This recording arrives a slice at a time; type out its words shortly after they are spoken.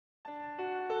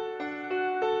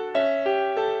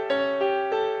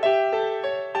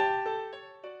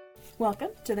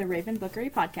Welcome to the Raven Bookery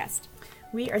Podcast.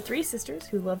 We are three sisters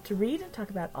who love to read and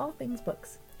talk about all things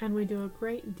books. And we do a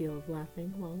great deal of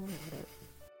laughing while we're at it.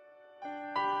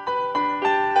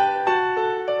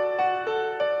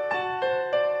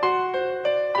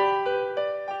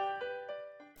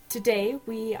 Today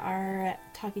we are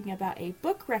talking about a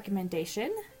book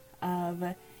recommendation of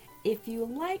if you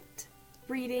liked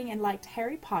reading and liked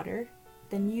Harry Potter,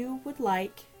 then you would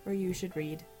like or you should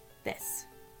read this.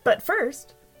 But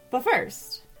first...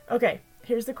 Okay,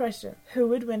 here's the question. Who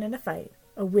would win in a fight?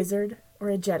 A wizard or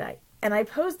a Jedi? And I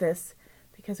posed this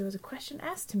because it was a question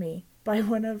asked to me by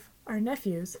one of our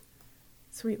nephews,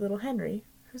 sweet little Henry,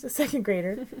 who's a second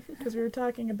grader, because we were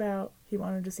talking about, he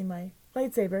wanted to see my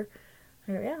lightsaber.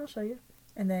 I go, yeah, I'll show you.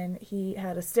 And then he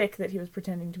had a stick that he was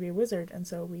pretending to be a wizard, and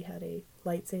so we had a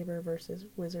lightsaber versus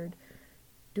wizard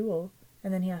duel.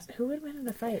 And then he asked, who would win in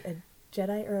a fight, a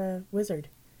Jedi or a wizard?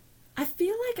 I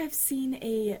feel like I've seen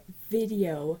a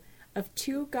video of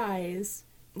two guys,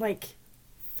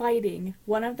 fighting.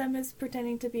 One of them is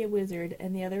pretending to be a wizard,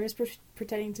 and the other is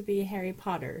pretending to be Harry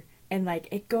Potter. And,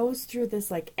 it goes through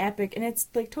this, epic, and it's,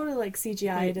 totally,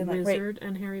 CGI'd. Wait, and, Wizard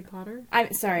and Harry Potter?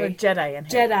 I'm sorry. Or Jedi and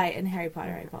Harry. Jedi and Harry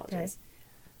Potter, I apologize. Okay.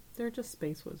 They're just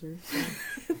space wizards.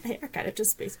 So. They are kind of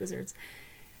just space wizards.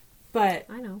 But...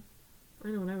 I know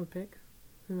what I would pick.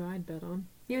 Who I'd bet on.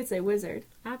 You would say wizard.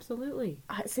 Absolutely.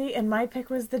 See, and my pick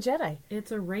was the Jedi.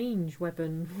 It's a range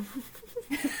weapon.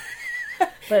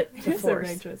 But It the is a Force.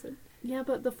 range wizard. Yeah,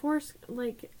 but the Force,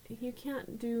 you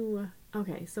can't do...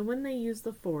 Okay, so when they use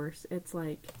the Force, it's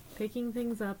picking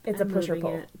things up It's and a push or moving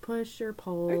pull. it. Push or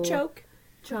pull. Or choke.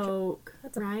 Choke.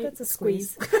 That's right? a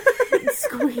squeeze.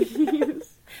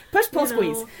 Squeeze. Push, pull, You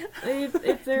know, squeeze.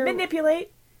 If they're...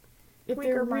 Manipulate. If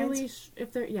Weaker they're minds.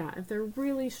 really, if they're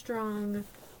really strong,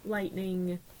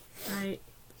 lightning, right?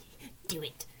 Do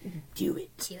it.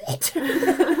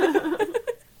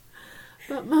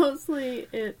 But mostly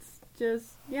it's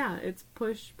just, it's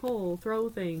push, pull, throw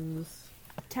things,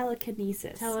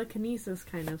 telekinesis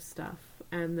kind of stuff,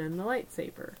 and then the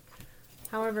lightsaber.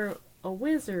 However, a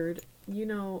wizard,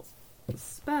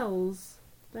 spells,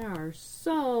 there are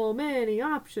so many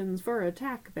options for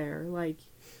attack there,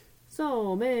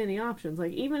 so many options.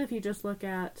 Even if you just look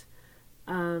at,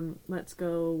 let's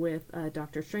go with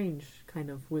Doctor Strange kind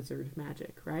of wizard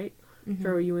magic, right? Mm-hmm.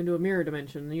 Throw you into a mirror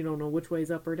dimension and you don't know which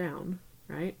way's up or down,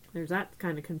 right? There's that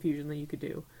kind of confusion that you could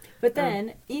do. But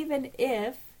then, even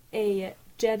if a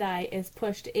Jedi is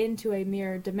pushed into a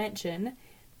mirror dimension,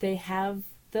 they have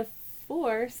the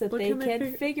Force that they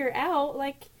can figure out,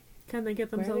 Can they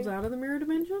get themselves out of the mirror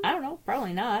dimension? I don't know,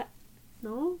 probably not.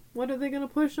 No? What are they going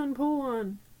to push and pull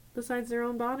on? Besides their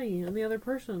own body and the other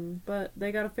person, but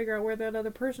they got to figure out where that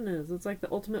other person is. It's like the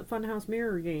ultimate funhouse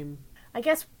mirror game. I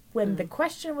guess when the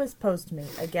question was posed to me,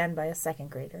 again by a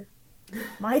second grader,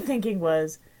 my thinking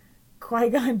was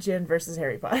Qui-Gon Jinn versus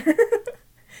Harry Potter.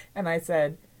 And I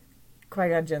said,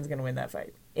 Qui-Gon Jinn's going to win that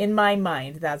fight. In my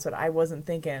mind, that's what I wasn't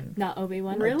thinking. Not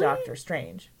Obi-Wan? Really? Doctor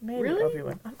Strange. Maybe Really?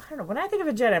 Obi-Wan. I don't know. When I think of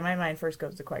a Jedi, my mind first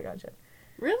goes to Qui-Gon Jinn.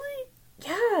 Really?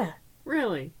 Yeah.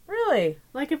 Really? Really?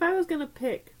 If I was going to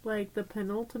pick, the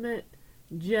penultimate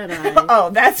Jedi... Oh,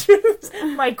 that's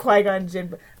my Qui-Gon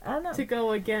Jinn. I don't know. to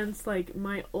go against,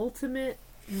 my ultimate,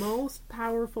 most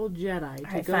powerful Jedi to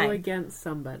Alright, go fine. against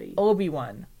somebody.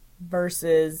 Obi-Wan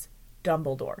versus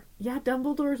Dumbledore. Yeah,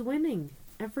 Dumbledore's winning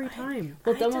every time.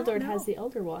 Well, I don't Dumbledore know. has the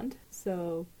Elder Wand,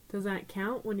 so... Does that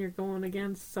count when you're going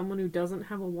against someone who doesn't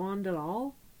have a wand at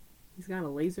all? He's got a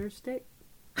laser stick?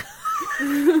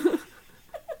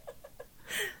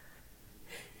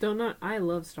 I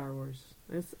love Star Wars.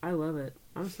 I love it.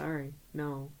 I'm sorry.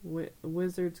 No.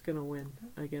 Wizard's gonna win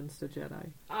against a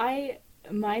Jedi.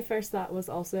 My first thought was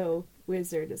also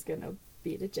Wizard is gonna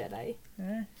beat a Jedi.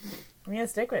 I'm gonna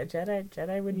stick with it.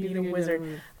 Jedi would You beat a think a wizard.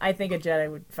 Jedi would- I think a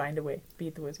Jedi would find a way to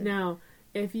beat the wizard. Now,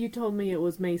 if you told me it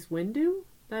was Mace Windu,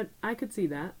 that I could see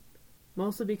that.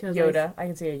 Mostly because Yoda. I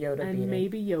can see a Yoda and beating.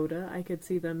 maybe Yoda. I could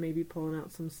see them maybe pulling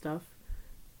out some stuff.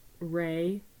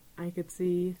 Rey. I could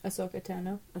see Ahsoka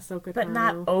Tano. Ahsoka But Tano.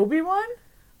 not Obi-Wan?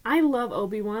 I love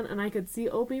Obi-Wan, and I could see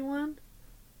Obi-Wan.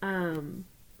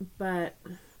 But...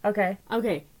 Okay.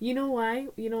 Okay, you know why?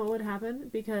 You know what would happen?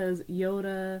 Because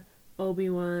Yoda,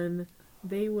 Obi-Wan,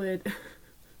 they would...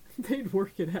 they'd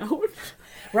work it out.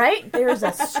 Right? There's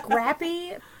a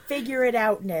scrappy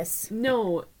figure-it-outness.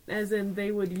 No, as in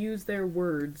they would use their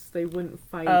words. They wouldn't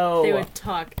fight. Oh. They would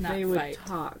talk, not They would fight.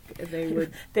 talk. They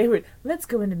would... They would, let's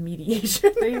go into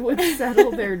mediation. They would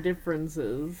settle their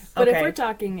differences. But if Okay. we're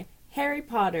talking Harry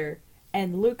Potter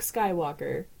and Luke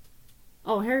Skywalker...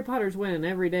 Oh, Harry Potter's winning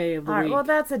every day of the All right, week. well,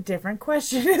 that's a different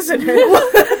question, isn't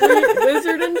it?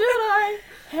 Wizard and Jedi.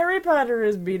 Harry Potter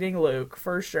is beating Luke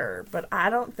for sure, but I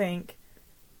don't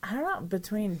know,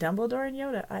 between Dumbledore and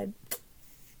Yoda, I'd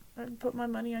put my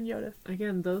money on Yoda.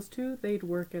 Again, those two, they'd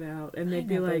work it out, and I they'd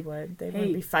be know like, they hey,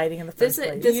 wouldn't be fighting in the first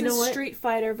place. This You know is what? Street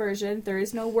Fighter version. There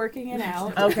is no working it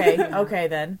out. Okay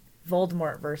then.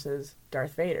 Voldemort versus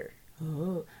Darth Vader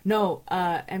Oh. No,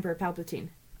 Emperor Palpatine.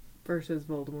 versus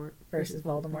Voldemort. versus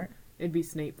Voldemort. It'd be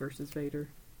Snape versus Vader.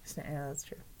 Yeah, that's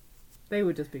true. They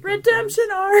would just become Redemption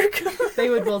arc. friends. They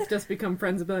would both just become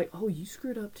friends and be like, oh, you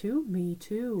screwed up too? Me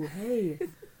too. Hey,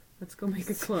 let's go make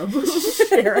a club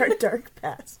Share our dark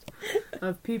past.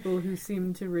 of people who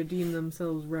seem to redeem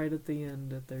themselves right at the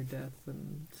end at their death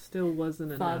and still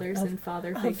wasn't enough. Fathers and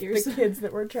father Of figures. the kids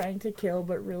that we're trying to kill,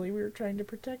 but really we were trying to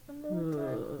protect them the whole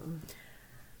time.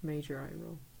 Major eye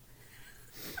roll.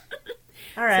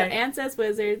 All So right. Anne says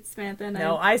wizard, Samantha and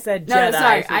No, I... I said No, Jedi.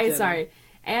 sorry, Jedi. sorry.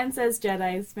 Anne says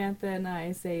Jedi, Samantha and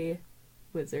I say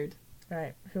wizard. All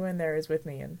right. Who in there is with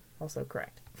me and also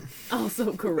correct?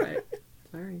 Also correct.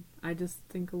 Sorry. I just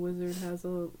think a wizard has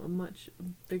a much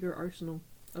bigger arsenal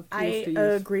of tools I to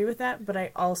use. agree with that, but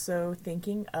I also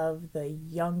thinking of the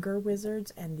younger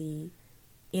wizards and the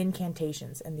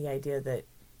incantations and the idea that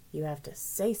you have to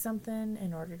say something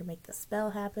in order to make the spell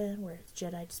happen, whereas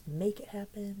Jedi just make it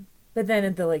happen. But then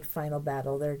at the final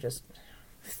battle, they're just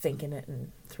thinking it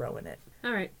and throwing it.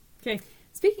 All right. Okay.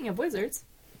 Speaking of wizards,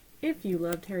 If you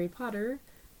loved Harry Potter,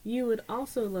 you would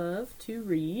also love to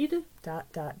read. ... dot.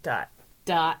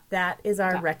 That is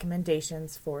our Dot.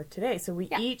 recommendations for today. So we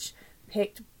Yeah. each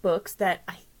picked books that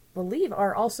I believe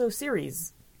are also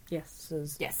series. Yes.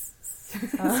 Yes.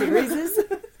 Series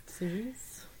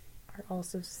Series. are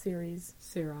also series.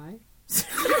 Sarai.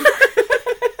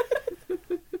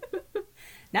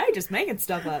 Now you're just making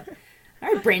stuff up.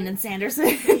 All right, Brandon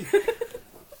Sanderson.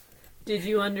 Did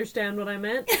you understand what I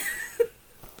meant?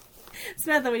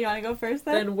 Samantha, would you want to go first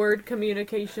then? Then word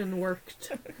communication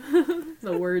worked.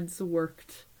 The words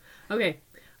worked. Okay,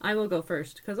 I will go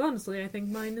first, because honestly, I think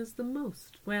mine is the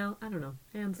most. Well, I don't know.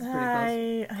 Anne's is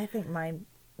pretty close. I think mine,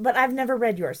 but I've never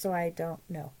read yours, so I don't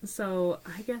know. So,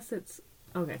 I guess it's...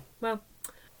 Okay, well,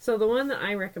 so the one that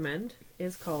I recommend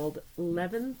is called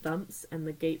Levin Thumps and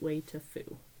the Gateway to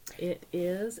Fu. It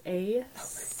is a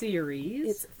series.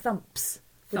 It's Thumps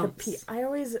with Thumps. a P. I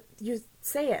always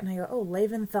say it, and I go, "Oh,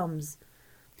 Laven Thumbs,"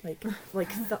 like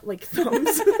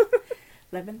thumbs.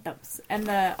 11 Thumps. And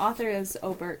the author is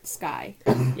Obert Sky.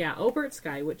 Yeah, Obert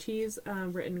Sky, which he's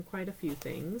written quite a few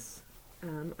things.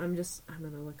 I'm going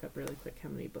to look up really quick how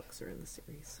many books are in the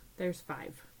series. There's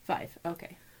 5. 5.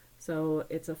 Okay. So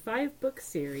it's a 5-book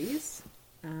series.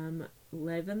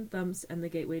 Levin Thumps and the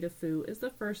Gateway to Fu is the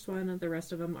first one, and the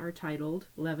rest of them are titled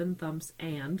Levin Thumps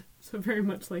and, so very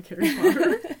much like Harry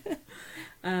Potter.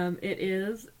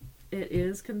 It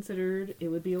is considered, it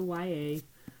would be a YA.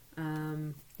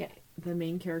 Yeah. The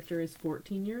main character is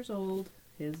 14 years old.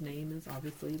 His name is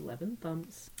obviously Levin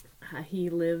Thumps. He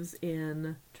lives in...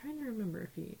 I'm trying to remember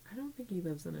I don't think he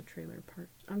lives in a trailer park.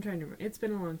 I'm trying to remember. It's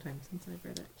been a long time since I've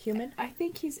read it. Human. I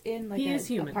think he's in He an is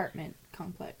human. apartment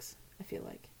complex, I feel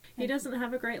like. He doesn't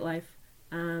have a great life.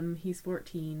 He's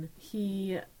 14.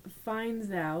 He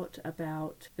finds out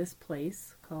about this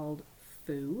place called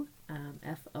Fu,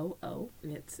 F-O-O.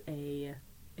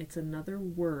 It's another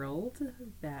world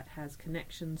that has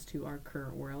connections to our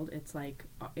current world. It's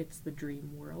the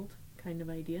dream world kind of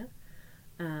idea.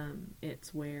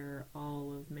 It's where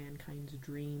all of mankind's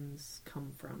dreams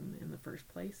come from in the first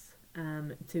place.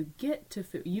 To get to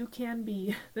Fu, you can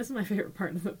be... This is my favorite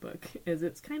part of the book, is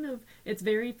it's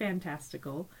very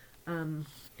fantastical, in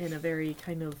a very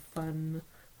kind of fun,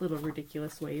 little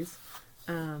ridiculous ways.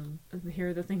 Here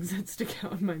are the things that stick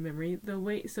out in my memory.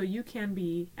 So you can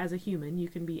be, as a human, you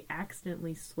can be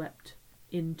accidentally swept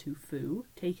into Fu,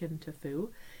 taken to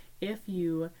Fu, if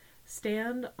you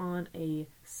stand on a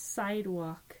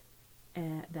sidewalk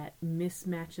that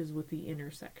mismatches with the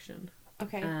intersection.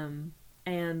 Okay.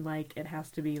 And it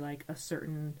has to be a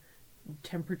certain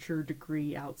temperature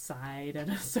degree outside at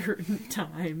a certain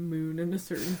time, moon in a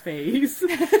certain phase.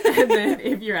 And then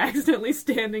if you're accidentally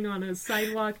standing on a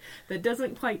sidewalk that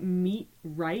doesn't quite meet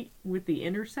right with the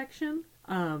intersection,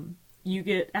 you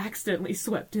get accidentally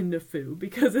swept into Fu,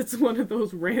 because it's one of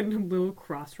those random little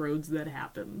crossroads that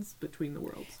happens between the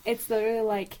worlds. It's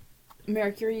literally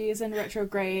Mercury is in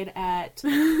retrograde at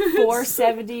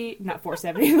 470, not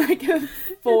 470,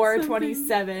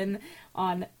 427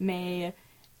 on May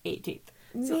 18th.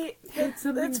 It's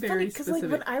something That's very funny because specific.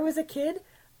 when I was a kid,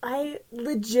 I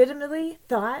legitimately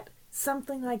thought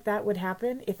something like that would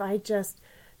happen if I just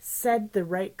said the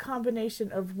right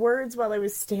combination of words while I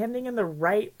was standing in the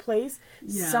right place,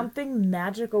 Yeah. something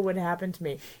magical would happen to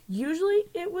me. Usually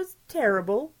it was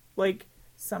terrible. Like,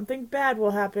 something bad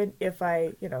will happen if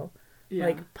I, Yeah.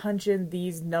 like punch in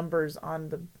these numbers on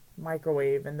the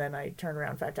microwave and then I turn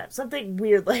around 5 times. Something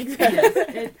weird like that.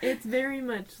 Yes, it's very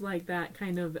much like that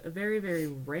kind of very, very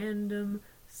random,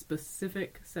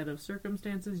 specific set of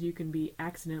circumstances you can be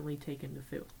accidentally taken to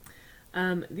Fu.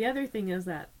 The other thing is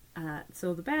that,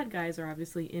 so the bad guys are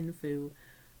obviously in Fu,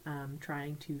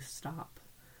 trying to stop,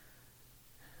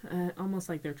 almost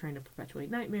like they're trying to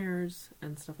perpetuate nightmares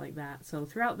and stuff like that. So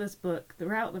throughout this book,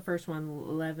 throughout the first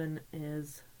one, Levin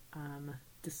is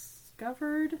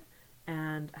discovered,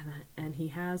 and he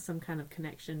has some kind of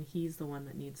connection. He's the one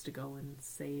that needs to go and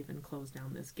save and close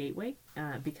down this gateway,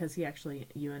 because he actually,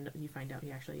 you find out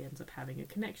he actually ends up having a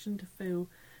connection to Fu,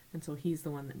 and so he's the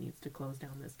one that needs to close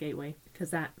down this gateway,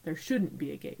 because there shouldn't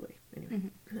be a gateway anyway.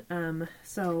 Mm-hmm.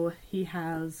 So he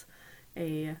has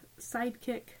a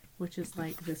sidekick, which is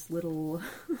like this little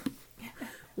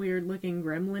weird looking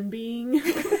gremlin being.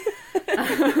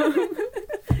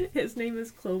 His name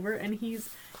is Clover, and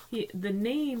the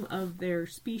name of their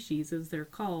species is they're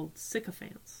called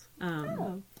sycophants.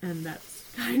 And that's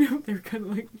they're kind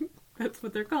of like, that's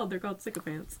what they're called. They're called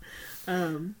sycophants.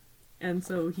 And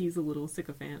so he's a little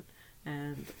sycophant,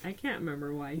 and I can't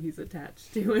remember why he's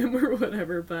attached to him or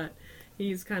whatever, but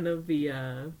he's kind of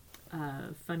the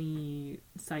funny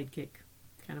sidekick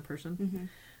kind of person. Mm-hmm.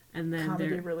 And then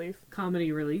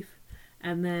Comedy relief.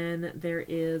 And then there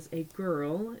is a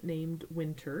girl named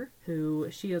Winter, who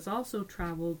she has also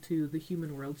traveled to the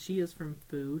human world. She is from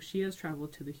Fu. She has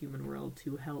traveled to the human world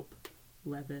to help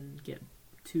Levin get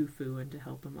to Fu and to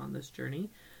help him on this journey.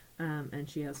 And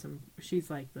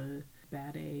she's like the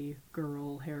bad A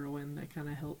girl heroine that kind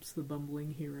of helps the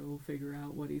bumbling hero figure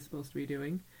out what he's supposed to be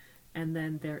doing. And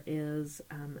then there is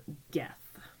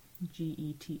Geth,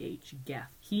 Geth, Geth.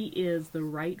 He is the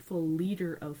rightful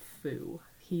leader of Fu.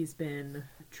 He's been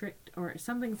tricked, or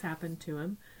something's happened to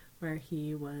him where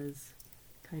he was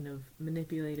kind of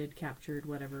manipulated, captured,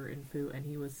 whatever in Fu, and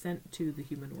he was sent to the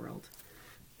human world.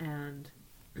 And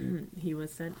he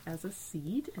was sent as a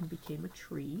seed and became a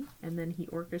tree, and then he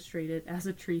orchestrated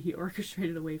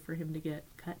a way for him to get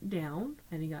cut down,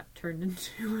 and he got turned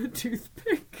into a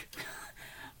toothpick.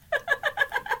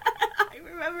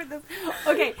 Remember this.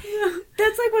 Okay,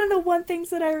 that's like one of the one things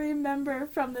that I remember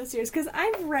from this series, because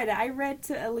I've read it. I read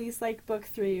to at least like book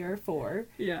 3 or 4.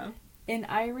 Yeah. And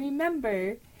I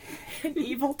remember an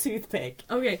evil toothpick.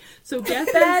 Okay, so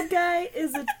Geth Bad guy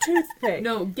is a toothpick.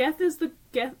 No, Geth is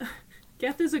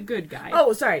a good guy.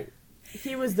 Oh, sorry.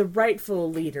 He was the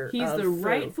rightful leader He's of the Fu.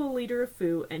 rightful leader of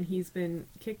Fu, and he's been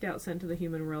kicked out, sent to the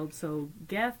human world. So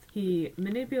Geth, he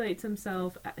manipulates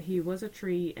himself. He was a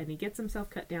tree, and he gets himself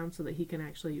cut down so that he can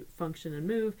actually function and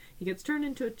move. He gets turned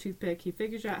into a toothpick. He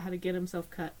figures out how to get himself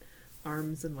cut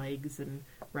arms and legs and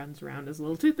runs around as a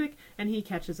little toothpick, and he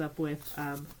catches up with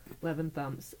Levin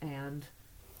Thumps and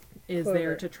is Clover.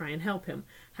 there to try and help him.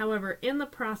 However, in the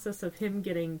process of him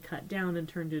getting cut down and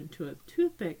turned into a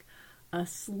toothpick, a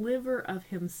sliver of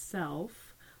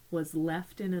himself was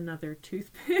left in another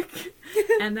toothpick,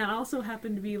 and that also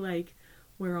happened to be like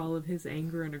where all of his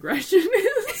anger and aggression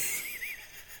is.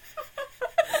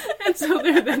 And so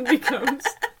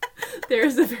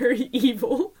there's a very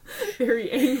evil, very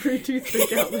angry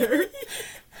toothpick out there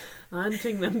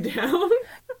hunting them down.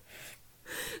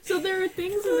 So there are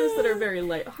things in this that are very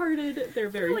lighthearted. They're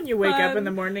very When you wake fun. up in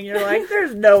the morning, you're like,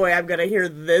 there's no way I'm going to hear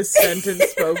this sentence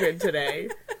spoken today.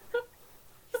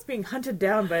 He's being hunted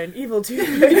down by an evil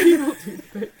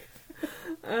toothpick.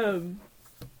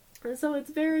 So it's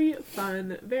very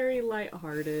fun, very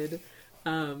lighthearted,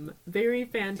 very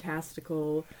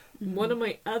fantastical. Mm-hmm. One of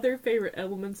my other favorite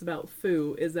elements about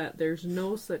Fu is that there's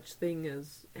no such thing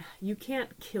as... You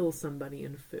can't kill somebody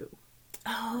in Fu.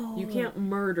 Oh. You can't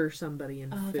murder somebody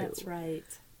in Oh, Fu. that's right.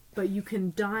 But you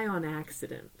can die on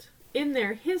accident. In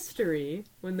their history,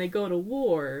 when they go to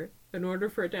war, in order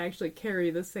for it to actually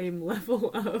carry the same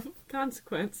level of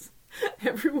consequence,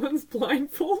 everyone's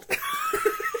blindfolded.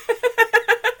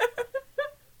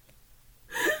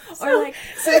 Or like,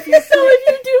 So if you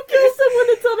do kill someone,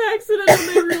 it's on accident and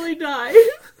they really die.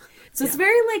 So it's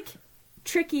very like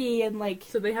tricky and like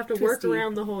So they have to twisty. work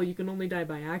around the whole you can only die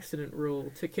by accident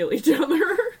rule to kill each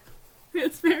other.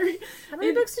 It's very... How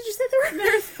many books did you say there were?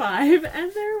 There's 5,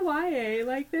 and they're YA.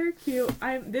 Like, they're cute.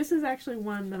 This is actually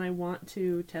one that I want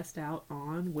to test out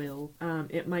on Will.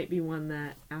 It might be one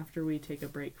that, after we take a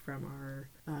break from our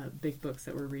big books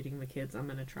that we're reading the kids, I'm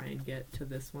going to try and get to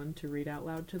this one to read out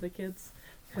loud to the kids.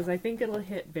 because I think it'll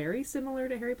hit very similar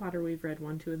to Harry Potter. We've read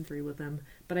 1, 2, and 3 with them,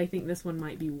 but I think this one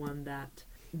might be one that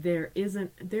there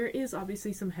is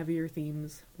obviously some heavier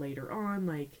themes later on,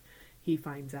 like he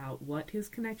finds out what his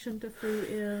connection to Fu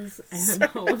is, and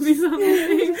all of these other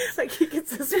things. It's like he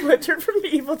gets a splinter from the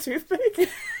evil toothpick.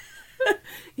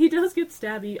 He does get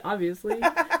stabby, obviously.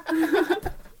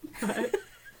 But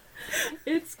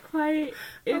it's quite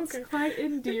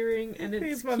endearing, and it's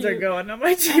These ones cute, are going on my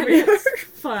and TBR. it's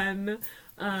fun.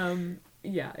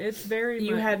 Yeah, it's very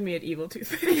You much had me at evil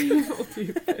toothpick. evil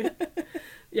toothpick.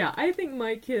 Yeah, I think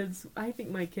my kids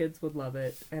would love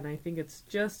it, and I think it's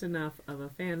just enough of a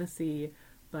fantasy,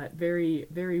 but very,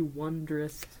 very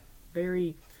wondrous,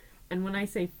 very. And when I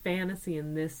say fantasy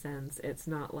in this sense, it's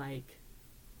not like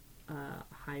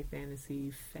high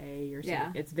fantasy, fae or something.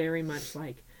 Yeah. It's very much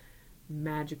like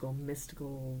magical,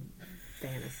 mystical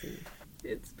fantasy.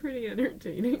 It's pretty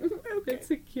entertaining. Okay.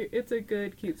 It's a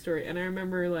good, cute story, and I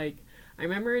remember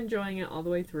enjoying it all the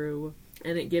way through,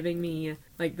 and it giving me,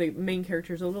 like, the main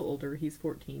character's a little older, he's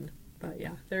 14, but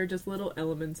yeah, there are just little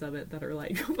elements of it that are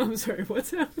like, I'm sorry,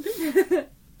 what's happening?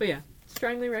 But yeah,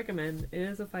 strongly recommend. It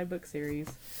is a 5-book series.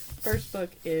 First book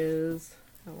is,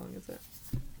 how long is it?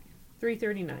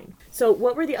 339. So,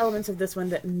 what were the elements of this one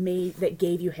that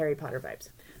gave you Harry Potter vibes?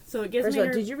 So it gives First me of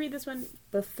all, did you read this one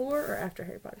before or after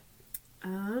Harry Potter?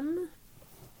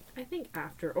 I think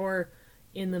after, or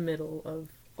in the middle of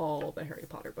all the Harry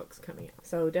Potter books coming out.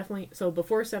 So definitely,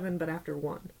 before 7, but after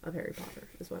 1 of Harry Potter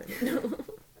is what I mean.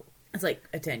 It's like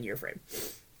a 10-year frame.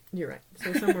 You're right.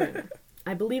 So somewhere in there.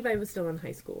 I believe I was still in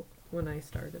high school when I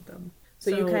started them. So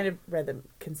you kind of read them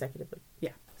consecutively.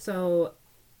 Yeah. So,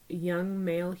 young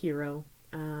male hero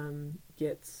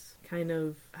gets kind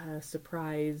of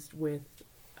surprised with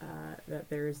that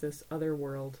there is this other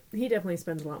world. He definitely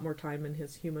spends a lot more time in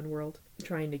his human world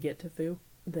trying to get to Fu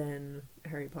than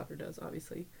Harry Potter does,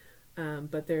 obviously.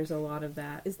 But there's a lot of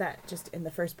that. Is that just in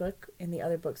the first book? In the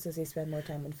other books, does he spend more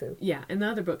time in Fu? Yeah, in the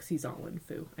other books, he's all in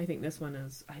Fu. I think this one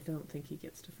is, I don't think he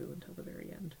gets to Fu until the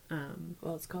very end.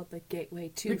 Well, it's called the Gateway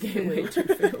to The Gateway to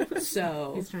Fu.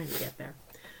 So He's trying to get there.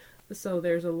 So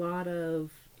there's a lot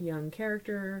of young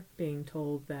character being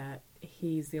told that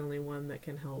he's the only one that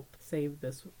can help save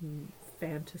this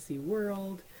fantasy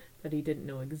world that he didn't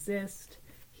know exist.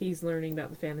 He's learning about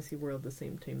the fantasy world the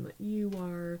same time that you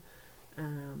are.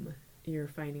 You're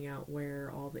finding out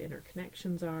where all the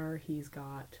interconnections are. He's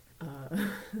got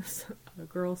a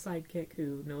girl sidekick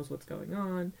who knows what's going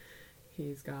on.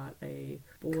 He's got a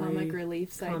boy comic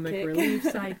relief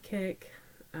sidekick.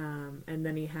 And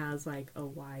then he has like a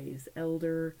wise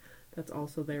elder that's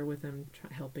also there with him,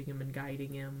 helping him and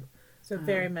guiding him. So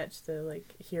very much the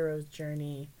like hero's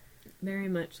journey. Very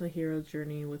much the hero's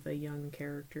journey with a young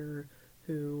character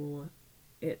who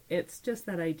it's just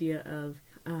that idea of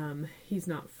he's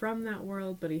not from that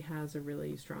world, but he has a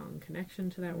really strong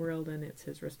connection to that world, and it's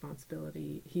his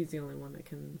responsibility. He's the only one that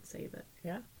can save it.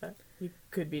 Yeah, you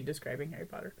could be describing Harry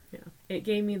Potter. Yeah. It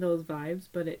gave me those vibes,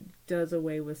 but it does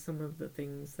away with some of the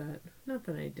things that, not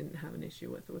that I didn't have an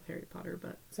issue with Harry Potter,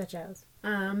 but Such as?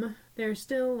 there's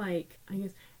still, like, I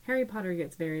guess Harry Potter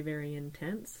gets very, very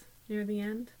intense near the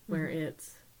end, where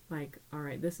it's like,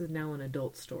 alright, this is now an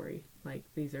adult story. Like,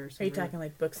 these are some... Are you talking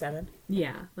like book 7?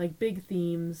 Yeah, like big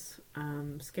themes,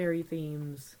 scary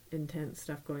themes, intense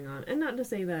stuff going on. And not to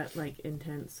say that, like,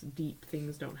 intense, deep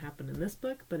things don't happen in this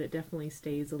book, but it definitely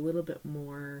stays a little bit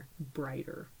more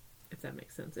brighter, if that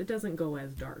makes sense. It doesn't go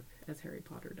as dark as Harry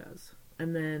Potter does.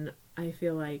 And then I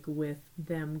feel like with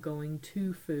them going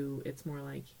to Fu, it's more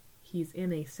like he's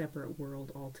in a separate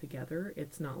world altogether.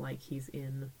 It's not like he's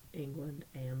in England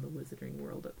and the Wizarding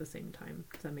World at the same time.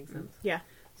 Does that make sense? Yeah.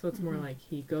 So it's more like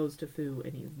he goes to Fu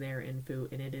and he's there in Fu,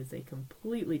 and it is a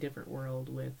completely different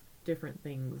world with different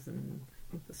things, and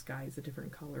I think the sky's a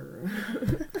different color,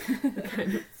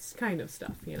 kind of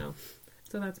stuff, you know.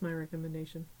 So that's my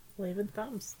recommendation. Waving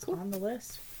thumbs. It's on the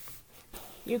list.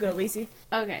 You go, Lacey.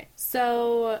 Okay,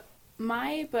 so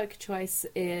my book choice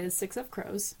is Six of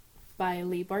Crows by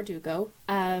Leigh Bardugo.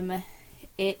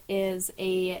 It's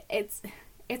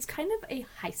kind of a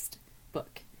heist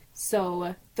book.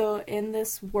 So, in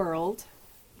this world,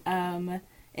 and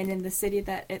in the city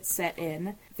that it's set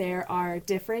in, there are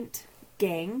different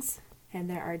gangs, and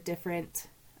there are different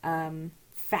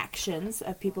factions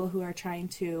of people who are trying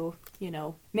to,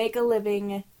 make a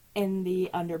living in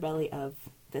the underbelly of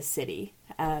the city.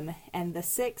 And the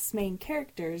 6 main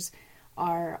characters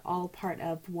are all part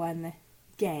of one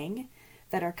gang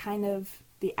that are kind of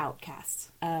the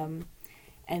outcasts. And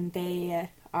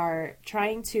they are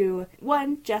trying to,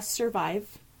 one, just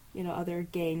survive, other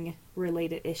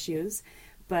gang-related issues,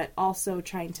 but also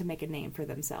trying to make a name for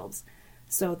themselves.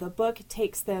 So the book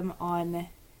takes them on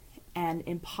an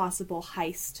impossible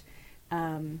heist.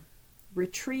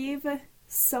 Retrieve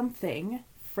something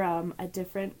from a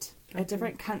different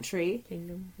country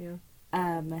Kingdom, yeah.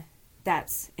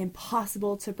 that's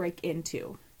impossible to break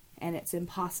into, and it's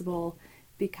impossible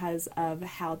because of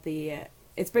how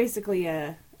it's basically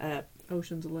a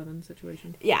Ocean's 11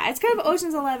 situation. yeah, it's kind of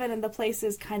Ocean's 11, and the place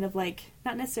is kind of like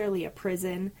not necessarily a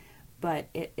prison, but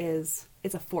it's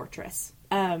a fortress.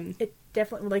 It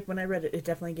definitely, like, when I read it, it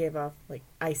definitely gave off, like,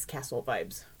 Ice Castle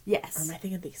vibes. Or Yes. am I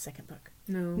thinking of the second book?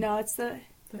 No, it's the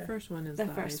first one is the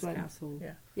the first Ice one. Castle.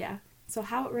 Yeah. yeah. So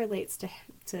how it relates to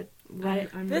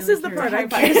what I'm This really is the part curious. I'm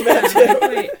curious about, too.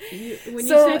 Wait, when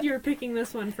So- you said you were picking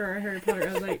this one for Harry Potter,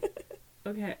 I was like,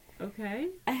 okay.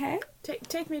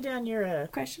 Take me down your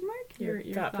question mark? Your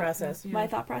thought process. Yeah. My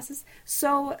thought process.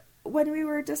 So when we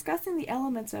were discussing the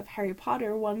elements of Harry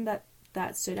Potter, one that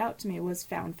stood out to me was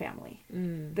found family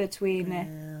between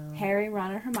Harry,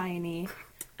 Ron, and Hermione,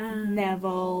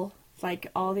 Neville, like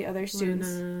all the other students,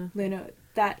 Luna,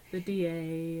 that the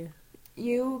DA,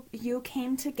 you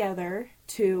came together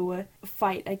to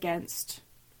fight against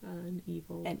an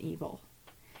evil. an evil.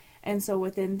 And so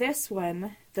within this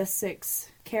one, the six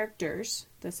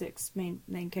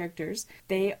main characters,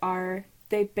 they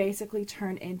basically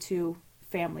turn into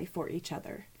family for each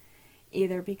other.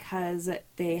 Either because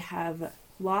they have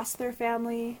lost their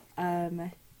family,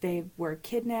 they were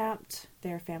kidnapped,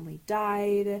 their family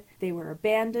died, they were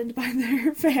abandoned by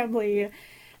their family.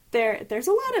 There's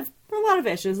a lot of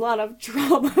issues, a lot of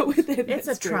trauma within It's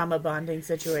this a group. trauma bonding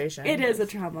situation. It is a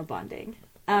trauma bonding.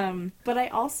 But I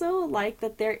also like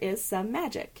that there is some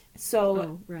magic. So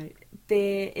Oh, right.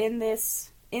 in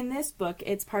this book,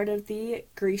 it's part of the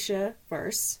Grisha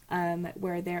verse,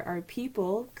 where there are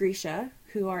people, Grisha,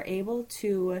 who are able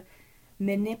to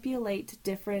manipulate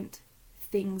different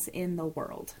things in the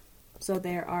world. So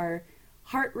there are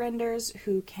heartrenders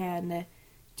who can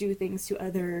do things to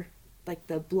other, like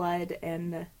the blood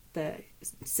and the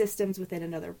systems within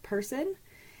another person.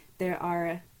 There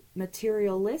are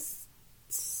materialistic,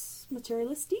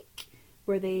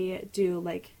 where they do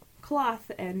like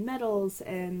cloth and metals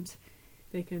and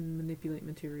They can manipulate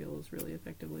materials really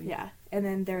effectively. yeah. And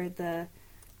then there are the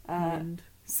And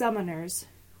summoners,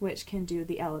 which can do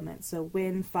the elements. So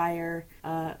wind, fire,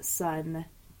 sun,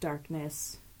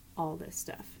 darkness, all this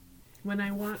stuff. when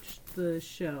I watched the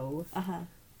show,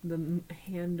 the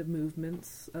hand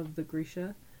movements of the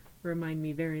Grisha remind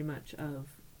me very much of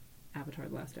Avatar: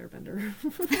 The Last Airbender.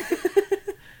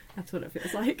 That's what it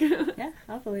feels like. Yeah,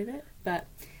 I'll believe it. But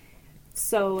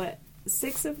so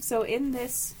in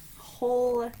this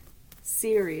whole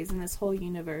series, in this whole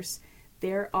universe,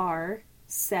 there are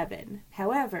 7.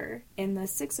 However, in the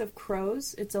Six of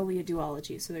Crows, it's only a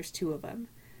duology, so there's 2 of them.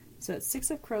 So it's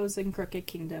Six of Crows and Crooked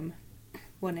Kingdom,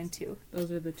 1 and 2.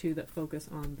 Those are the 2 that focus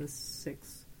on the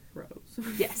 6 crows.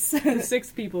 Yes. The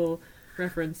 6 people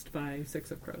referenced by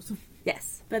Six of Crows.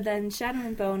 Yes. But then Shadow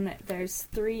and Bone, there's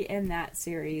 3 in that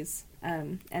series.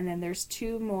 And then there's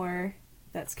 2 more.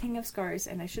 That's King of Scars,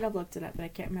 and I should have looked it up, but I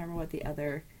can't remember what the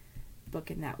other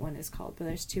book in that one is called. But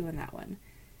there's 2 in that one.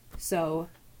 So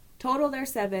total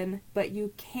there's 7, but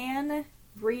you can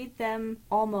read them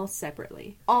almost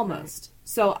separately. Almost. Right.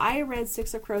 So I read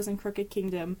Six of Crows and Crooked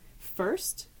Kingdom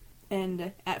first.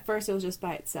 And at first it was just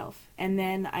by itself. And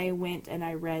then I went and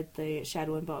I read the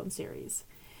Shadow and Bone series.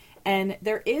 And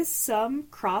there is some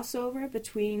crossover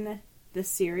between the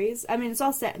series. I mean, it's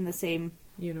all set in the same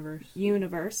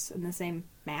universe and the same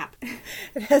map.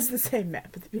 It has the same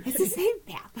map at the beginning. It's the same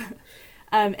map.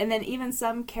 And then even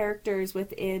some characters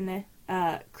within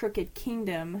Crooked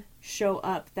Kingdom show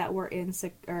up that were in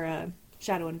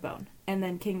Shadow and Bone. And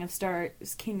then King of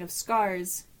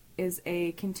Scars is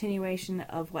a continuation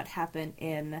of what happened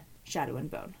in Shadow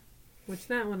and Bone. Which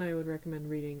that one I would recommend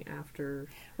reading after.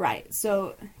 Right.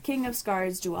 So King of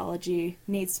Scars duology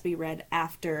needs to be read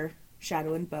after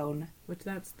Shadow and Bone.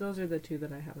 Those are the 2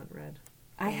 that I haven't read.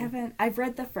 I've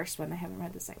read the first one. I haven't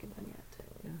read the second one yet.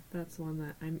 Yeah, that's one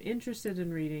that I'm interested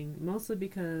in reading, mostly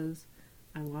because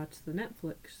I watched the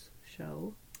Netflix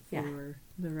show for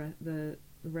the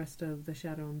rest of the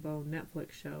Shadow and Bone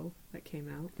Netflix show that came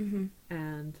out. Mm-hmm.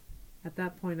 And at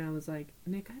that point I was like,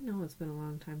 Nick, I know it's been a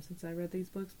long time since I read these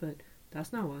books, but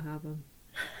that's not what happened.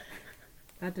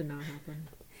 That did not happen.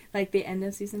 Like the end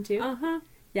of season 2? Uh-huh.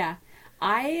 Yeah.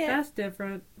 That's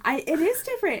different. It is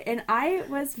different, and I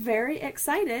was very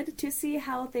excited to see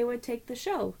how they would take the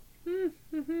show.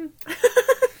 Mm-hmm.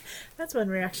 That's one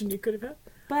reaction you could have had.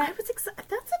 But I was excited.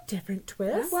 That's a different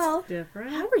twist. well,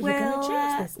 Different. How are you going to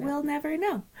change this now? We'll never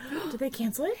know. Did they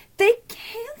cancel it? They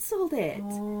canceled it.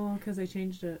 Oh, because they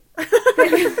changed it.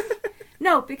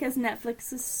 No, because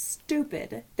Netflix is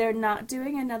stupid. They're not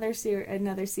doing another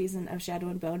season of Shadow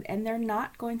and Bone, and they're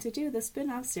not going to do the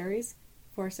spin-off series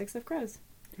for Six of Crows.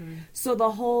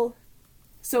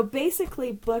 So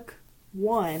basically book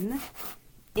 1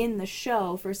 in the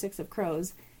show for Six of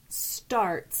Crows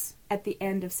starts at the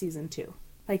end of season 2.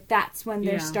 Like, that's when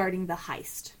they're starting the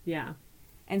heist. Yeah.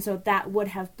 And so that would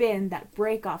have been that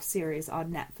break-off series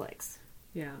on Netflix.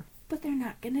 Yeah. But they're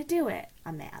not going to do it.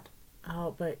 I'm mad.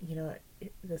 Oh, but you know what?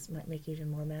 This might make you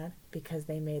even more mad. Because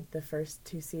they made the first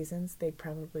 2 seasons, they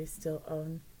probably still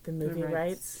own the movie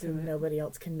rights. And nobody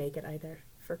else can make it either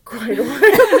for quite a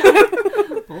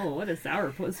while. Oh, what a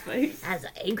sourpuss face. As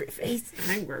an angry face.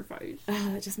 Angry face.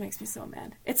 Oh, it just makes me so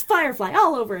mad. It's Firefly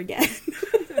all over again.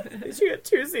 You got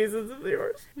 2 seasons of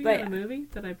yours. We got a movie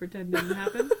that I pretend didn't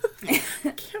happen. I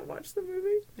can't watch the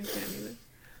movie. I can't either.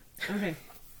 Okay.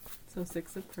 So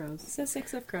Six of Crows. So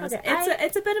Six of Crows. Okay,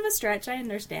 it's a bit of a stretch, I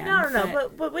understand. No.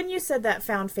 But when you said that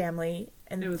found family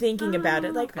and thinking about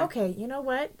it, like, okay, you know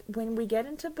what? When we get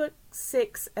into book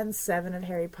 6 and 7 of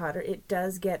Harry Potter, it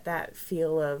does get that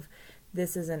feel of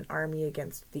this is an army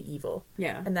against the evil.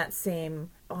 Yeah. And that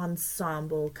same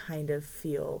ensemble kind of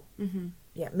feel. Mm-hmm.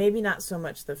 Yeah, maybe not so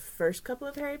much the first couple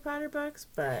of Harry Potter books,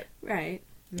 but Right.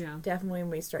 Yeah. definitely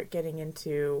when we start getting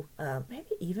into maybe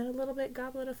even a little bit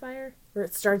Goblet of Fire, where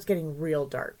it starts getting real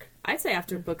dark. I'd say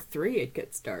after book 3 it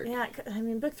gets dark. Yeah, I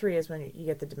mean, book 3 is when you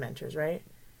get the Dementors, right?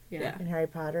 Yeah. In Harry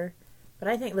Potter. But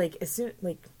I think,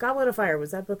 like, Goblet of Fire,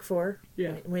 was that book 4?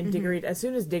 Yeah. When Diggory, as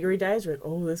soon as Diggory dies, we're like,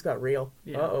 oh, this got real.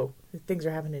 Yeah. Uh-oh. Things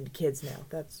are happening to kids now.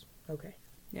 That's okay.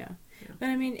 Yeah. Yeah. But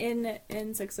I mean,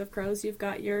 in Six of Crows, you've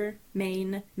got your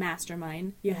main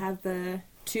mastermind. You have the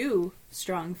 2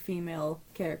 strong female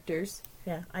characters.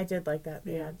 Yeah, I did like that.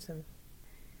 They Yeah. had some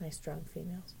nice, strong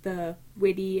females. The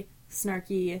witty,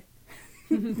 snarky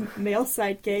male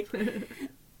sidekick.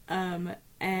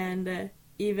 And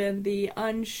even the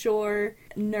unsure,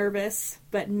 nervous,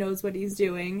 but knows what he's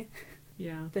doing.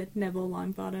 Yeah. The Neville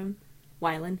Longbottom.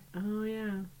 Wylan. Oh,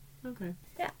 yeah. Okay.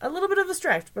 Yeah, a little bit of a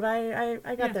stretch, but I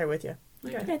got Yeah. there with you.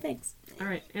 Okay. Okay, thanks. All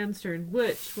right, Anne's turn.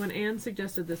 Which, when Anne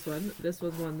suggested this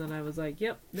was one that I was like,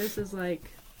 yep, this is like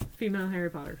female Harry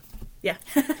Potter. Yeah.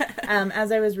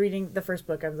 As I was reading the first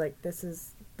book, I was like, this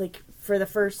is, like, for the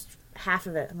first half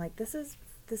of it, I'm like, this is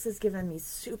giving me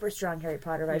super strong Harry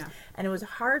Potter vibes. Yeah. And it was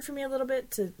hard for me a little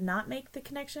bit to not make the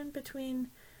connection between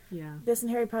Yeah. this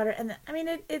and Harry Potter. And I mean,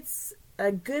 it's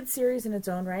a good series in its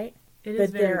own right. It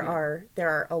is But very there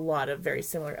are a lot of very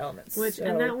similar elements. Which, So-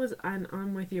 and that was,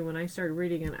 I'm with you, when I started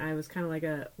reading it, I was kind of like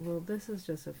well, this is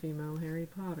just a female Harry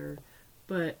Potter.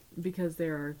 But because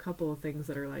there are a couple of things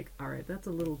that are like, alright, that's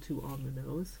a little too on the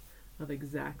nose of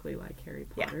exactly like Harry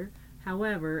Potter. Yeah.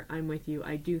 However, I'm with you,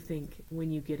 I do think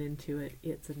when you get into it,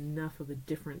 it's enough of a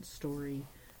different story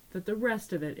that the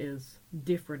rest of it is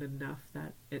different enough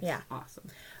that it's awesome.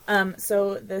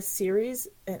 So the series,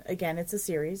 again, it's a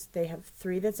series. They have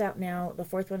 3 that's out now. The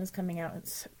 4th one is coming out in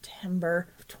September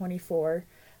of 24.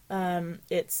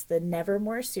 It's the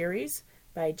Nevermore series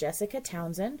by Jessica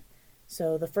Townsend.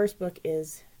 So the first book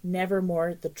is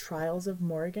Nevermore, The Trials of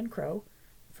Morrigan Crow.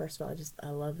 First of all, I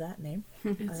love that name.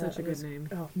 It's such a good name.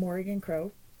 Oh, Morrigan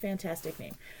Crow. Fantastic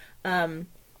name.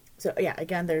 So yeah,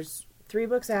 again, there's 3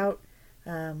 books out.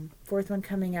 4th one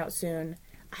coming out soon.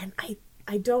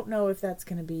 I don't know if that's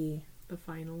going to be the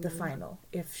final.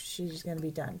 If she's going to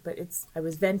be done. But I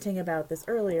was venting about this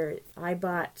earlier. I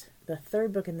bought the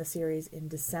 3rd book in the series in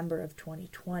December of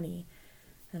 2020,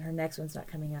 and her next one's not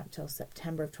coming out until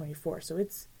September of 24. So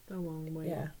it's a long way.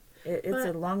 Yeah, it's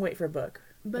a long wait for a book.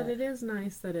 But it is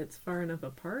nice that it's far enough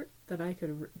apart that I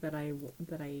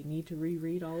need to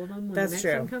reread all of them when the next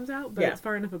one comes out. But it's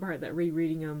far enough apart that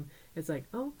rereading them is like,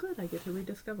 oh, good, I get to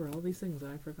rediscover all these things that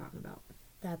I've forgotten about.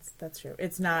 That's true.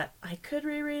 It's not. I could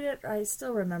reread it. I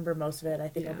still remember most of it. I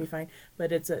think I'll be fine.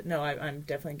 But I'm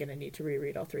definitely going to need to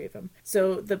reread all 3 of them.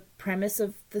 So the premise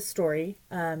of the story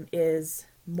is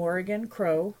Morrigan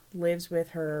Crow lives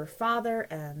with her father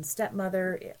and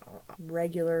stepmother in a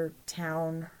regular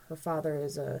town. Her father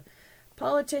is a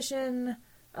politician,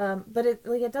 but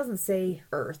it doesn't say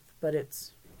Earth, but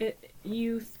it's.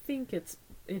 You think it's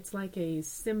like a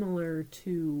similar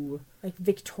to like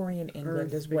Victorian England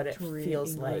Earth, is what Victorian it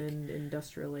feels England, like.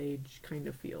 Industrial age kind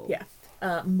of feel.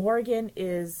 Yeah. Morgan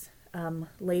is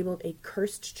labeled a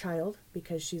cursed child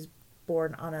because she's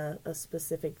born on a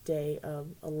specific day of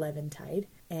Eleventide,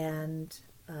 and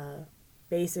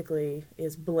basically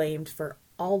is blamed for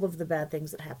all of the bad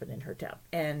things that happen in her town.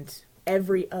 And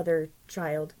every other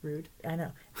child,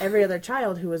 every other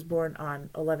child who was born on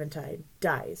Eleventide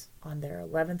dies on their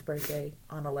 11th birthday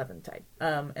on Eleventide.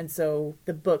 And so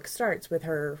the book starts with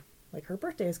her like her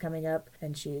birthday is coming up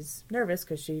and she's nervous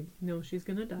because she No, she's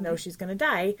gonna die. knows she's going to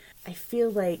die. I feel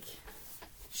like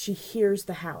she hears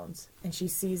the hounds and she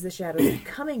sees the shadows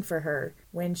coming for her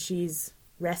when she's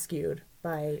rescued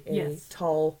by a Yes.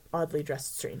 tall, oddly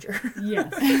dressed stranger.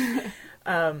 Yes.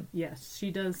 Yes,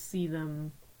 she does see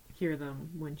them, hear them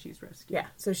when she's rescued. Yeah,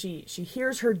 so she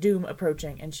hears her doom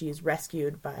approaching and she is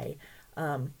rescued by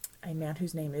a man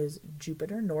whose name is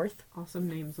Jupiter North, Awesome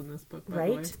names in this book, by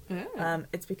right? the way.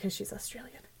 It's because she's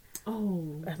Australian.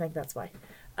 Oh. I think that's why.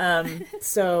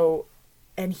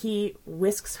 And he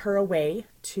whisks her away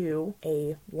to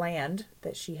a land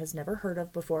that she has never heard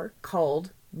of before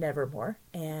called Nevermore.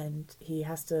 And he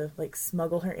has to like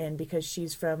smuggle her in because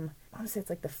she's from, I want to say it's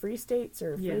like the Free States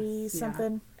or Free Yes, yeah.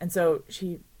 something. And so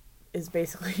she is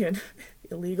basically an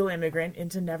illegal immigrant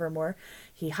into Nevermore.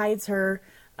 He hides her.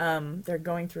 They're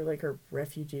going through like her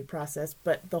refugee process,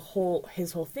 but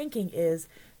his whole thinking is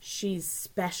she's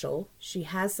special. She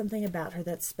has something about her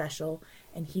that's special,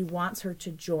 and he wants her to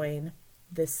join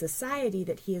this society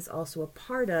that he is also a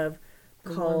part of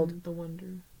called The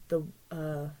Wonder.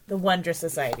 the Wondrous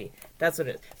Society. That's what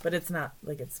it is. But it's not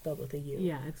like it's spelled with a U.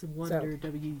 Yeah, it's Wonder,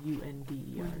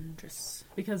 W-U-N-D-E-R. Wondrous.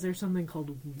 Because there's something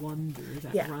called Wonder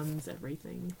that Yeah. runs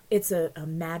everything. It's a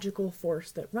magical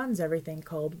force that runs everything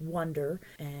called Wonder.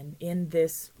 And in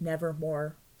this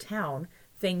Nevermore town,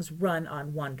 things run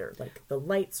on Wonder. Like the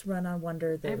lights run on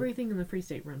Wonder. Everything in the Free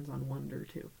State runs on Wonder,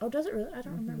 too. Oh, does it really? I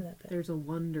don't remember that bit. There's a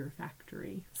Wonder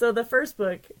factory. So the first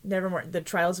book, Nevermore, The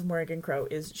Trials of Morrigan Crow,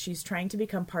 is she's trying to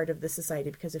become part of the society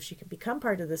because if she can become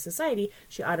part of the society,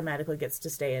 she automatically gets to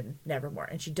stay in Nevermore.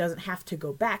 And she doesn't have to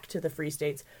go back to the Free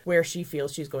States where she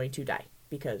feels she's going to die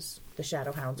because the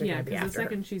Shadow Hounds are Yeah, going to be because the after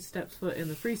second she steps foot in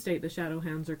the Free State, the Shadow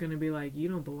Hounds are going to be like, you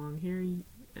don't belong here.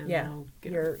 And Yeah, they'll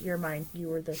get her. you're mine. You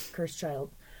were the cursed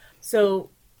child.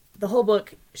 So the whole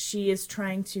book, she is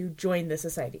trying to join the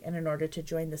society. And in order to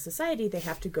join the society, they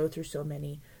have to go through so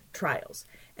many trials.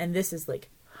 And this is like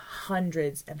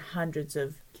hundreds and hundreds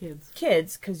of kids,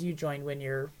 because you join when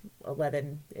you're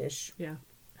 11-ish, Yeah.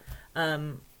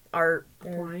 are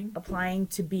Applying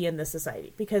to be in the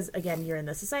society. Because, again, you're in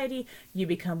the society, you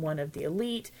become one of the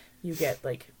elite, you get,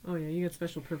 like... Oh, yeah, you get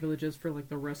special privileges for, like,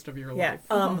 the rest of your Yeah,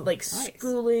 life. like nice.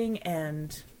 schooling,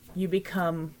 and you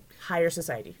become higher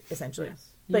society, essentially. Yes.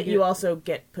 But you also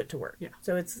get put to work. Yeah.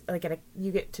 So it's like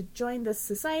you get to join this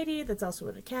society that's also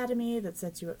an academy that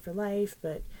sets you up for life,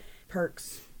 but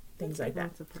perks, things like that.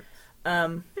 Lots of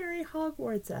perks. Very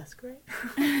Hogwarts-esque,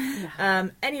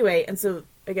 right? Anyway, and so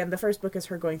again, the first book is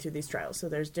her going through these trials. So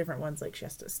there's different ones, like she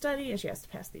has to study and she has to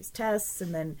pass these tests,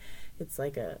 and then it's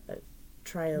like a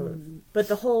trial. But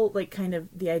the whole, like, kind of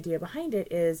the idea behind it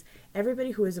is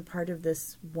everybody who is a part of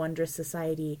this wondrous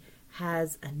society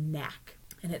has a knack.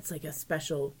 And it's like a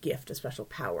special gift, a special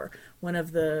power. One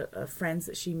of the friends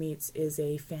that she meets is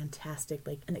a fantastic,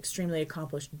 like an extremely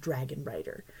accomplished dragon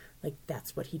rider. Like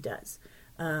that's what he does.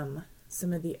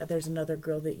 There's another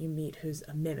girl that you meet who's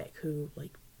a mimic who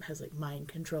like has like mind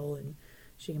control and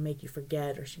she can make you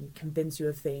forget or she can convince you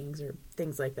of things or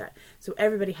things like that. So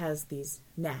everybody has these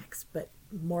knacks, but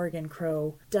Morrigan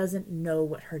Crow doesn't know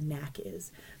what her knack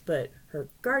is. But her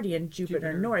guardian,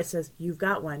 Jupiter North, says, you've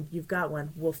got one,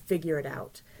 we'll figure it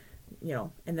out. You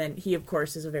know, and then he, of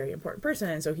course, is a very important person,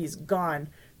 and so he's gone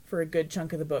for a good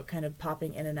chunk of the book, kind of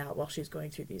popping in and out while she's going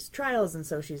through these trials, and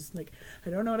so she's like, I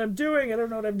don't know what I'm doing,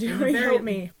 help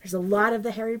me. There's a lot of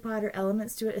the Harry Potter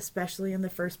elements to it, especially in the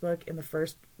first book, in the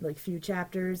first, like, few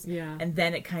chapters. Yeah. And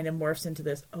then it kind of morphs into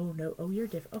this, oh no, oh, you're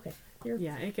different, okay.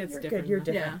 It gets you're different. Good, you're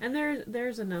enough. different. And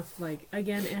there's enough, like,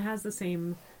 again, it has the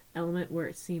same element where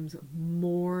it seems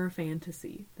more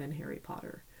fantasy than Harry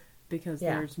Potter. Because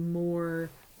there's more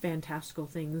fantastical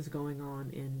things going on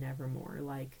in Nevermore,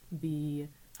 like the...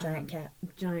 Giant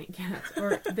cats.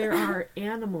 Or there are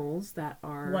animals that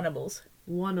are...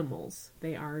 Wunimals.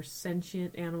 They are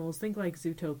sentient animals. Think like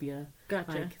Zootopia.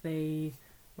 Gotcha. Like they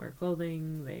wear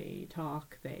clothing, they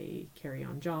talk, they carry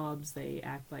on jobs, they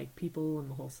act like people in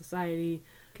the whole society.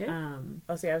 Okay. I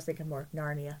was thinking more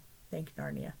Narnia. Think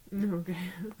Narnia. Okay.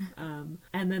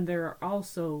 And then there are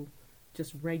also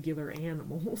just regular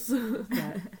animals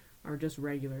that are just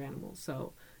regular animals.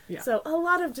 So, yeah. So a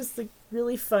lot of just like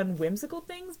really fun, whimsical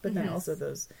things, but then Yes. also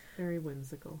those Very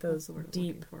whimsical. Those That's the word I'm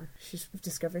deep- looking for. she's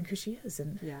discovering who she is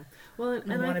and Yeah. Well, and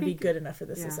want I to be think, good enough for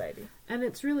the yeah. society. And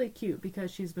it's really cute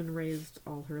because she's been raised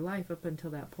all her life up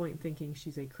until that point thinking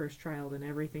she's a cursed child and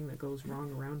everything that goes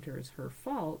wrong around her is her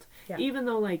fault. Yeah. Even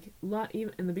though, like,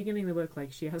 even in the beginning of the book,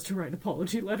 like, she has to write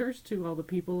apology letters to all the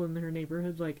people in her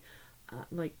neighborhood, like,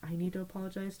 I need to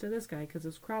apologize to this guy because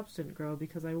his crops didn't grow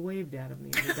because I waved at him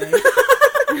the other day.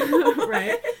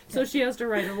 Right? So she has to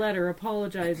write a letter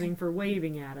apologizing for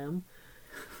waving at him.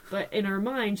 But in her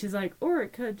mind, she's like, or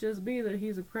it could just be that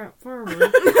he's a crap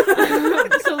farmer.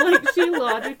 So, like, she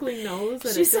logically knows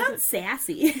that She it sounds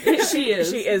sassy. She is.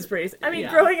 She is pretty. I mean,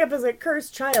 Yeah. growing up as a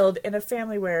cursed child in a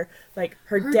family where, like,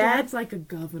 her dad's like a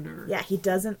governor. yeah, he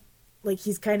doesn't, like,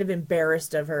 he's kind of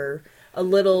embarrassed of her. A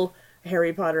little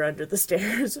Harry Potter under the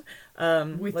stairs.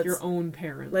 With your own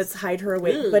parents. Let's hide her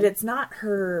away. Ugh. But it's not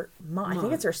her mom. I think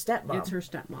Mom. it's her stepmom. It's her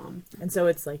stepmom. And so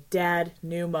it's like dad,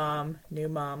 new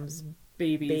mom's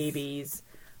babies.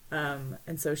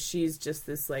 And so she's just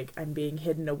this, like, I'm being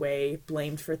hidden away,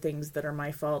 blamed for things that are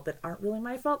my fault that aren't really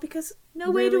my fault because no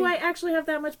way do Really? I actually have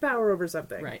that much power over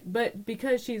something. Right. But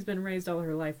because she's been raised all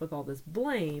her life with all this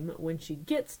blame, when she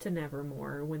gets to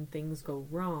Nevermore, when things go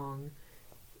wrong,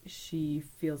 she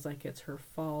feels like it's her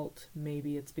fault.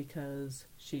 Maybe it's because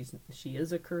she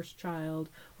is a cursed child,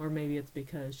 or maybe it's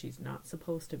because she's not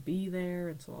supposed to be there,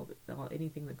 and so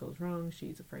anything that goes wrong,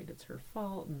 she's afraid it's her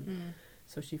fault, and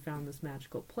so she found this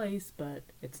magical place, but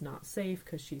it's not safe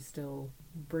because she's still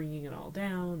bringing it all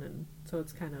down, and so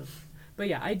it's kind of. But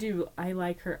yeah, I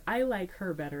like her. I like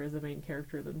her better as a main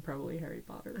character than probably Harry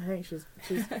Potter. I think she's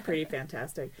pretty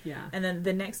fantastic. Yeah. And then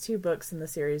the next two books in the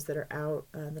series that are out,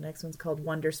 the next one's called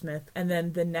Wondersmith, and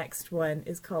then the next one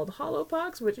is called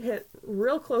Hollowpox, which hit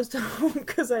real close to home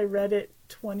because I read it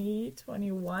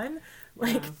 2021,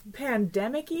 like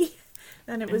pandemic-y,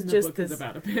 and it was the just book this. is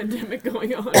about a pandemic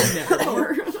going on in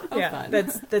Nevermore. Yeah, fun.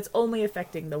 that's only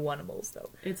affecting the Wannimals though.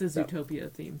 It's a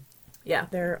Zootopia theme. Yeah,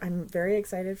 I'm very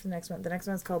excited for the next one. The next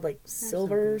one's called like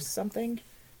Silver something.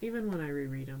 Even when I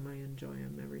reread them, I enjoy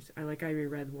them. I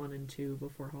reread 1 and 2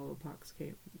 before Hollowpox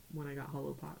came. When I got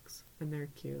Hollowpox, and they're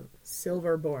cute.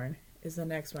 Silverborn is the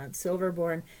next one.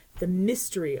 Silverborn, the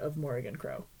mystery of Morrigan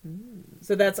Crow.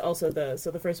 So that's also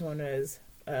the first one was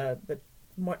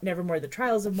Nevermore, the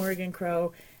Trials of Morrigan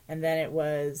Crow, and then it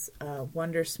was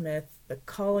Wondersmith, the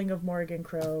Calling of Morrigan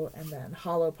Crow, and then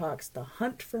Hollowpox, the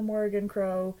Hunt for Morrigan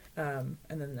Crow, and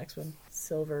then the next one,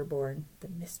 Silverborn, the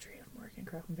mystery of Morrigan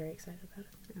Crow. I'm very excited about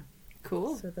it. Yeah.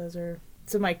 Cool. So those are.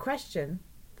 So my question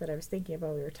that I was thinking about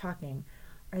while we were talking.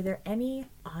 Are there any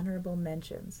honorable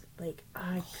mentions? Like,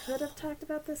 I could have talked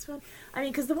about this one. I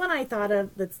mean, because the one I thought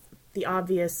of that's the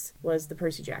obvious was the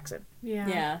Percy Jackson,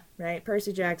 Yeah. right?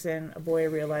 Percy Jackson, a boy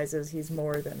realizes he's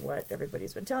more than what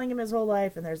everybody's been telling him his whole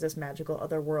life, and there's this magical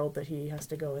other world that he has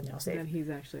to go and now That save. he's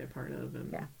actually a part of.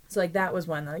 And Yeah. So, like, that was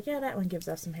one. Like, yeah, that one gives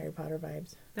off some Harry Potter vibes.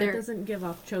 That There- doesn't give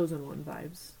off Chosen One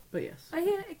vibes. But yes.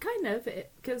 Kind of,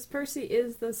 because Percy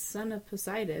is the son of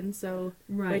Poseidon, so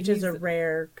Right. Which is a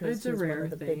rare, because It's he's a rare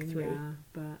one of the thing, big three. yeah.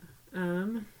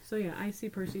 But, so yeah, I see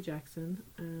Percy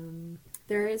Jackson.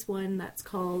 there is one that's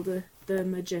called The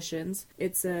Magicians.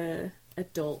 It's a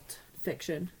adult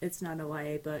fiction. It's not a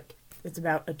YA book. It's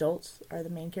about adults are the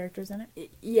main characters in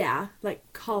it. Yeah,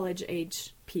 like college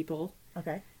age people,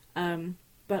 Okay.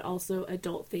 but also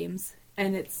adult themes.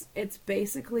 And it's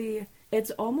basically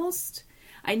it's almost.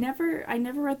 I never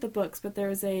read the books, but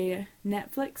there's a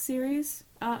Netflix series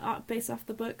based off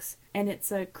the books, and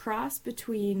it's a cross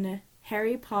between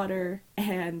Harry Potter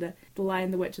and The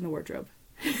Lion, the Witch, and the Wardrobe.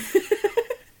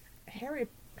 Harry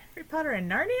Potter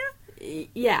and Narnia?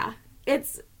 Yeah,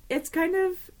 it's kind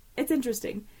of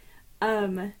interesting. All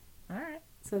right.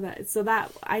 So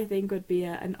that I think would be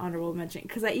an honorable mention,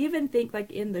 because I even think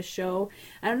like in the show,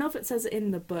 I don't know if it says it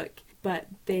in the book, but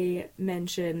they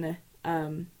mention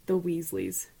the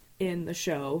Weasleys in the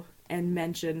show, and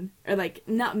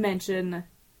not mention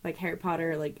like Harry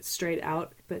Potter like straight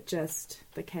out, but just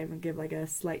they kind of give like a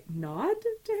slight nod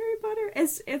to Harry Potter.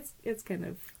 It's kind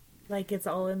of Like it's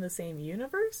all in the same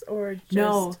universe, or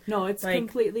just no, it's like-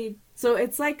 completely. So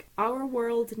it's like our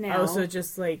world now. Oh, so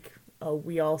just like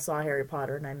we all saw Harry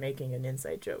Potter, and I'm making an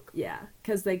inside joke. Yeah,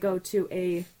 because they go to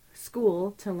a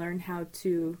school to learn how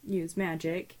to use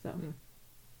magic. So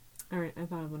Alright, I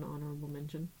thought of an honorable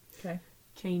mention. Okay.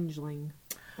 Changeling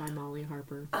by Molly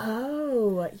Harper.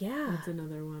 Oh, yeah. That's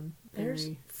another one. There's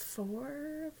Very-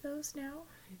 4 of those now.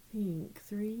 I think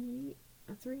three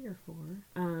or 4.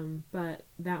 But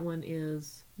that one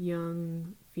is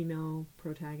young female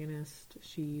protagonist.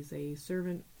 She's a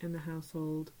servant in the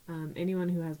household. Anyone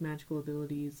who has magical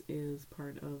abilities is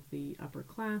part of the upper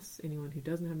class. Anyone who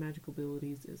doesn't have magical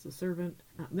abilities is a servant.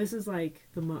 This is like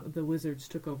the wizards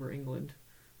took over England,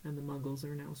 and the Muggles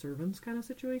are now servants kind of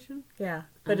situation. Yeah,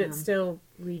 but it's still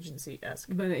Regency-esque.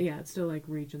 But yeah, it's still like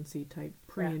Regency type,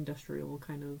 pre-industrial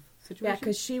kind of situation. Yeah,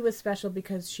 because she was special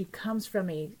because she comes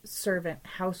from a servant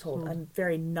household, a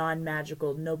very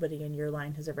non-magical. Nobody in your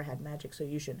line has ever had magic, so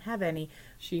you shouldn't have any.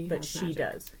 she But has she magic.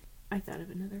 does. I thought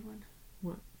of another one.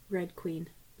 What? Red Queen.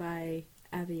 by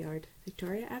Aveyard.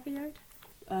 Victoria Aveyard?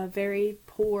 A very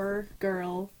poor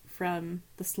girl from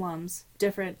the slums.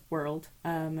 Different world.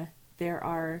 There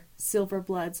are silver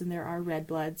bloods and there are red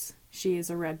bloods. She is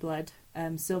a red blood.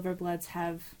 Silver bloods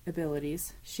have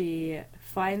abilities. She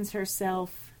finds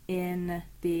herself in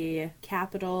the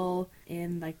capital,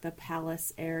 in like the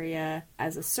palace area,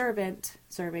 as a servant,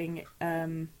 serving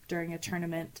during a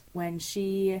tournament, when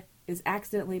she is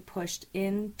accidentally pushed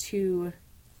into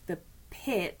the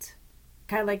pit,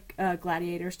 kind of like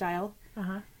gladiator style.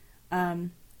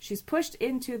 She's pushed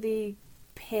into the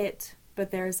pit,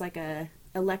 but there's like a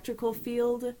electrical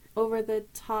field over the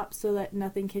top so that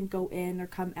nothing can go in or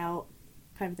come out,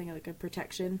 kind of thing, like a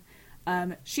protection.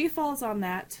 She falls on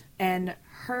that, and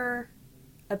her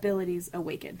abilities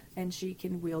awaken, and she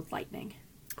can wield lightning.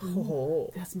 Oh,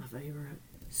 That's my favorite.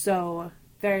 So,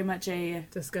 very much a...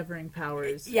 discovering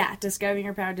powers. Yeah, discovering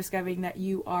your power, discovering that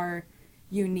you are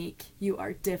unique, you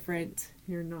are different.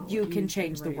 You're not. You what can you've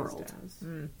change been the raised world. as.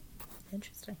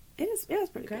 Interesting. It is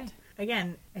pretty Okay. good.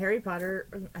 Again, Harry Potter,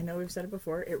 I know we've said it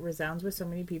before, it resounds with so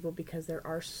many people because there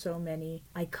are so many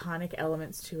iconic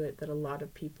elements to it that a lot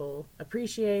of people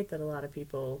appreciate, that a lot of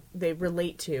people, they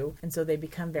relate to, and so they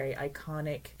become very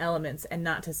iconic elements. And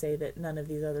not to say that none of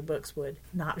these other books would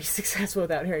not be successful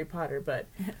without Harry Potter, but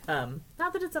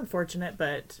not that it's unfortunate,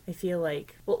 but I feel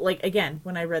like, well, like, again,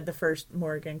 when I read the first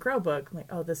Morgan Crow book, I'm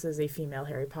like, oh, this is a female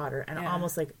Harry Potter, and Yeah.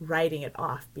 almost like writing it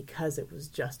off because it was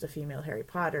just a female Harry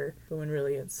Potter, but when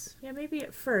really it's, yeah, maybe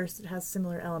at first it has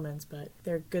similar elements, but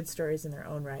they're good stories in their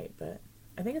own right. But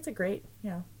I think it's a great,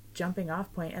 jumping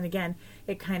off point. And again,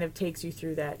 it kind of takes you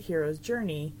through that hero's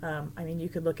journey. I mean, you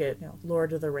could look at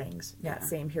Lord of the Rings, that Yeah.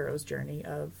 same hero's journey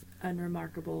of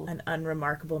Unremarkable. an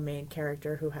unremarkable main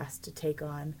character who has to take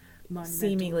on Monumental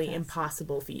seemingly task.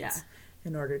 impossible feats Yeah.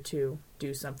 in order to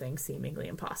do something seemingly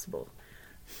impossible.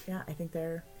 Yeah, I think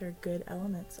they're good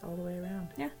elements all the way around.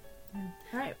 Yeah. All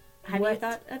right. Have you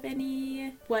thought of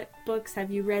any? What books have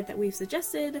you read that we've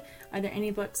suggested? Are there any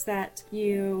books that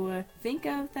you think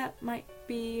of that might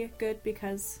be good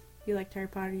because you liked Harry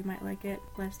Potter? You might like it.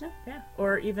 Let us know. Yeah.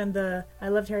 Or even I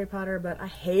loved Harry Potter, but I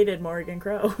hated Morgan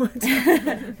Crow.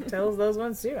 Tell us those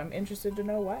ones too. I'm interested to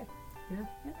know why. Yeah.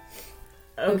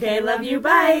 Okay, love you.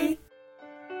 Bye.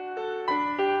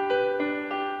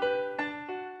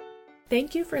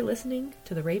 Thank you for listening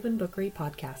to the Raven Bookery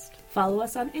podcast. Follow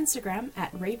us on Instagram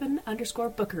at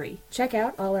Raven_Bookery. Check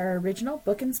out all our original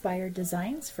book-inspired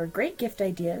designs for great gift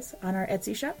ideas on our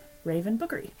Etsy shop, Raven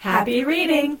Bookery. Happy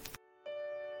reading!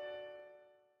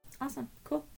 Awesome.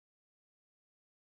 Cool.